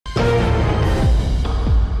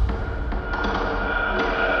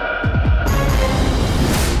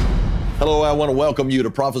Hello, I want to welcome you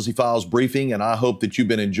to Prophecy Files Briefing, and I hope that you've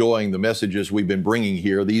been enjoying the messages we've been bringing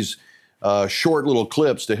here, these short little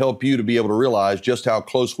clips to help you to be able to realize just how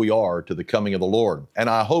close we are to the coming of the Lord. And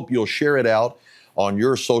I hope you'll share it out on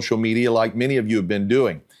your social media like many of you have been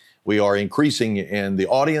doing. We are increasing in the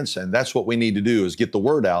audience, and that's what we need to do is get the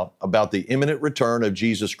word out about the imminent return of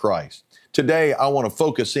Jesus Christ. Today, I want to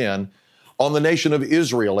focus in on the nation of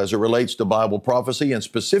Israel as it relates to Bible prophecy and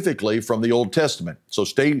specifically from the Old Testament. So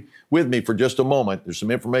stay with me for just a moment. There's some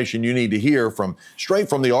information you need to hear straight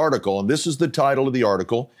from the article, and this is the title of the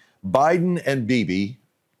article, Biden and Bibi,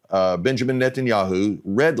 Benjamin Netanyahu,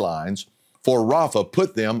 red lines for Rafah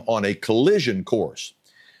put them on a collision course.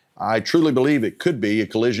 I truly believe it could be a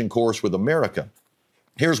collision course with America.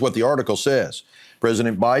 Here's what the article says.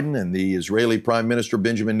 President Biden and the Israeli Prime Minister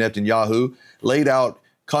Benjamin Netanyahu laid out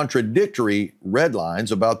contradictory red lines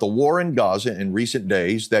about the war in Gaza in recent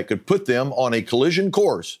days that could put them on a collision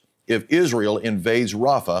course if Israel invades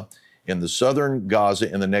Rafah in the southern Gaza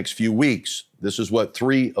in the next few weeks. This is what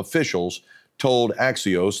three officials told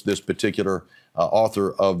Axios, this particular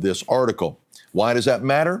author of this article. Why does that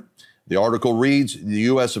matter? The article reads, the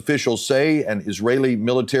U.S. officials say an Israeli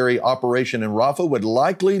military operation in Rafah would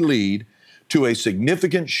likely lead to a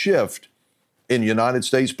significant shift in United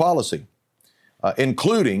States policy,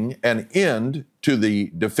 including an end to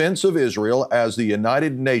the defense of Israel as the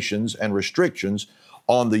United Nations and restrictions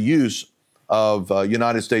on the use of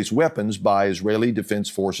United States weapons by Israeli defense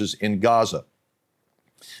forces in Gaza.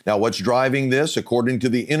 Now, what's driving this? According to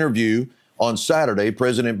the interview on Saturday,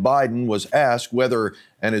 President Biden was asked whether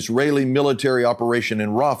an Israeli military operation in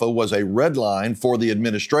Rafah was a red line for the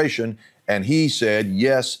administration, and he said,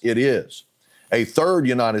 yes, it is. A third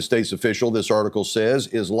United States official, this article says,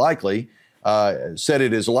 said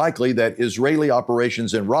it is likely that Israeli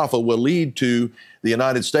operations in Rafah will lead to the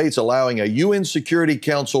United States allowing a UN Security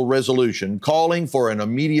Council resolution calling for an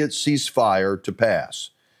immediate ceasefire to pass.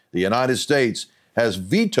 The United States has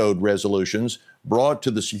vetoed resolutions brought to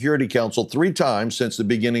the Security Council 3 times since the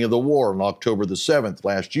beginning of the war on October the 7th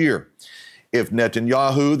last year. If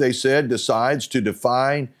Netanyahu, they said, decides to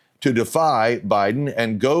defy Biden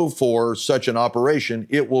and go for such an operation,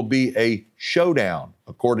 it will be a showdown,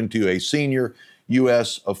 according to a senior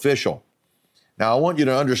U.S. official. Now, I want you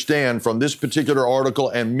to understand from this particular article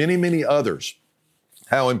and many, many others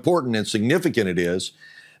how important and significant it is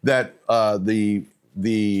that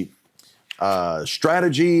the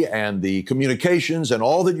strategy and the communications and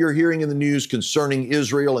all that you're hearing in the news concerning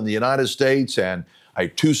Israel and the United States and a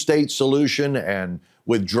two-state solution and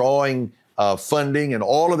withdrawing funding and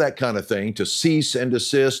all of that kind of thing to cease and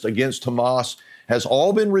desist against Hamas has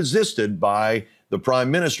all been resisted by the Prime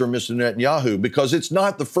Minister, Mr. Netanyahu, because it's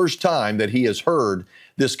not the first time that he has heard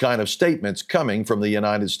this kind of statements coming from the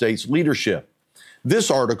United States leadership.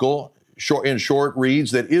 This article, in short,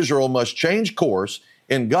 reads that Israel must change course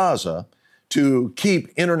in Gaza to keep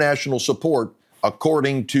international support,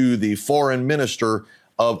 according to the Foreign Minister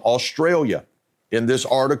of Australia. In this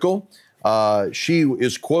article, she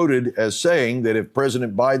is quoted as saying that if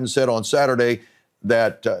President Biden said on Saturday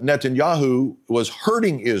that Netanyahu was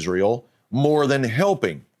hurting Israel more than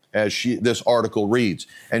helping, as this article reads.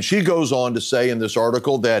 And she goes on to say in this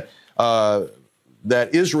article that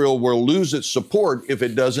Israel will lose its support if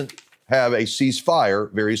it doesn't have a ceasefire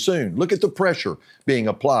very soon. Look at the pressure being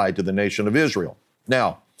applied to the nation of Israel.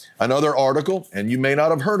 Now, another article, and you may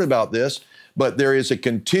not have heard about this, but there is a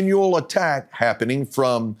continual attack happening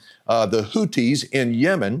from the Houthis in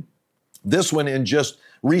Yemen, this one in just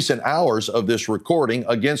recent hours of this recording,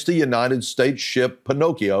 against the United States ship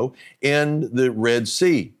Pinocchio in the Red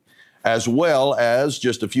Sea. As well as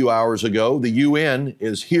just a few hours ago, the UN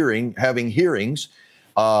is having hearings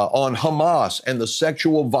on Hamas and the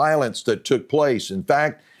sexual violence that took place. In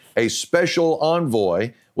fact, a special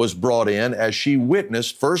envoy was brought in as she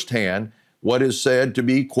witnessed firsthand what is said to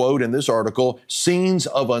be, quote, in this article, scenes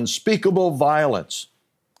of unspeakable violence.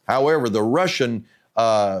 However, the Russian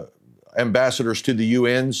ambassadors to the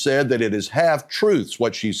UN said that it is half-truths,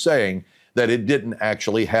 what she's saying, that it didn't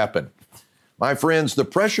actually happen. My friends, the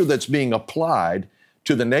pressure that's being applied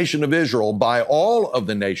to the nation of Israel by all of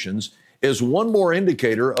the nations is one more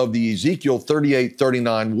indicator of the Ezekiel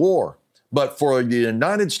 38-39 war. But for the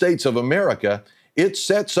United States of America, it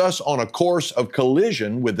sets us on a course of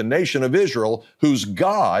collision with the nation of Israel, whose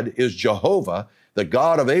God is Jehovah, the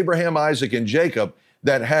God of Abraham, Isaac, and Jacob,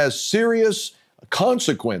 that has serious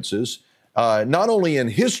consequences, not only in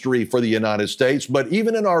history for the United States, but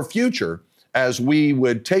even in our future, as we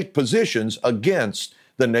would take positions against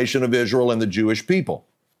the nation of Israel and the Jewish people.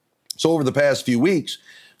 So over the past few weeks,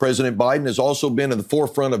 President Biden has also been in the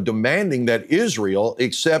forefront of demanding that Israel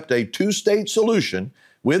accept a two-state solution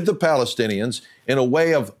with the Palestinians in a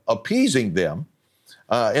way of appeasing them.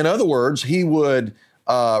 In other words, he would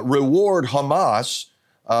reward Hamas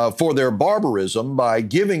for their barbarism by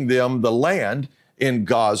giving them the land in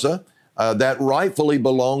Gaza that rightfully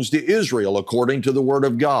belongs to Israel, according to the Word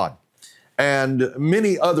of God, and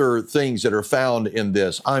many other things that are found in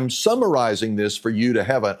this. I'm summarizing this for you to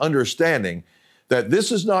have an understanding that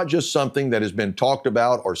this is not just something that has been talked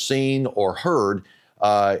about or seen or heard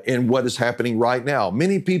in what is happening right now.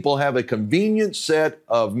 Many people have a convenient set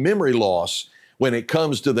of memory loss when it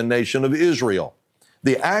comes to the nation of Israel.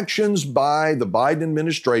 The actions by the Biden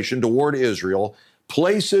administration toward Israel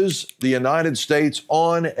places the United States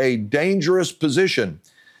on a dangerous position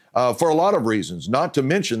for a lot of reasons, not to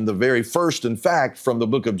mention the very first, in fact, from the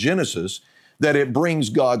book of Genesis, that it brings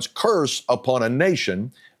God's curse upon a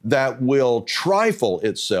nation that will trifle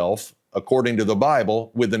itself, according to the Bible,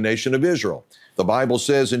 with the nation of Israel. The Bible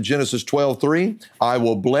says in Genesis 12:3, I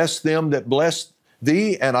will bless them that bless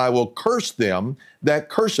thee, and I will curse them that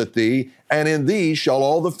curseth thee, and in thee shall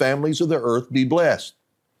all the families of the earth be blessed.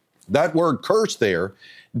 That word curse there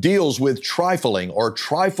deals with trifling or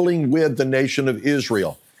trifling with the nation of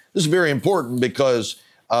Israel. This is very important because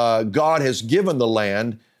God has given the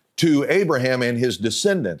land to Abraham and his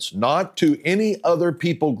descendants, not to any other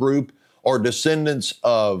people group or descendants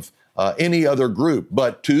of any other group,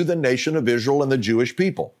 but to the nation of Israel and the Jewish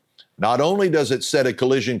people. Not only does it set a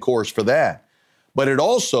collision course for that, but it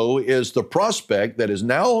also is the prospect that is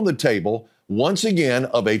now on the table, once again,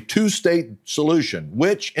 of a two-state solution,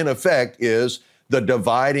 which in effect is the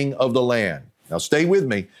dividing of the land. Now stay with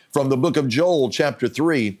me. From the book of Joel, chapter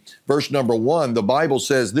 3, verse number 1, the Bible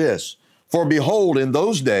says this, For behold, in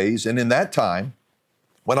those days and in that time,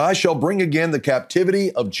 when I shall bring again the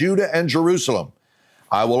captivity of Judah and Jerusalem,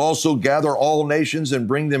 I will also gather all nations and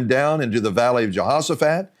bring them down into the valley of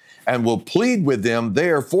Jehoshaphat, and will plead with them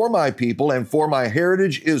there for my people and for my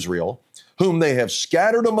heritage Israel, whom they have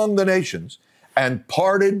scattered among the nations, and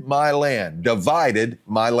parted my land, divided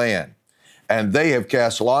my land. And they have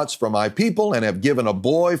cast lots for my people, and have given a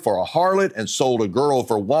boy for a harlot, and sold a girl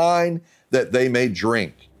for wine, that they may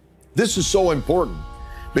drink. This is so important,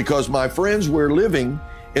 because, my friends, we're living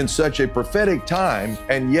in such a prophetic time,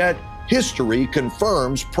 and yet history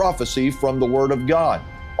confirms prophecy from the Word of God.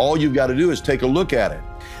 All you've got to do is take a look at it.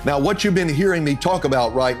 Now, what you've been hearing me talk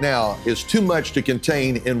about right now is too much to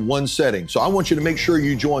contain in one setting. So I want you to make sure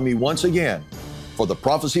you join me once again for the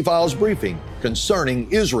Prophecy Files briefing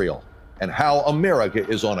concerning Israel and how America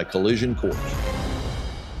is on a collision course.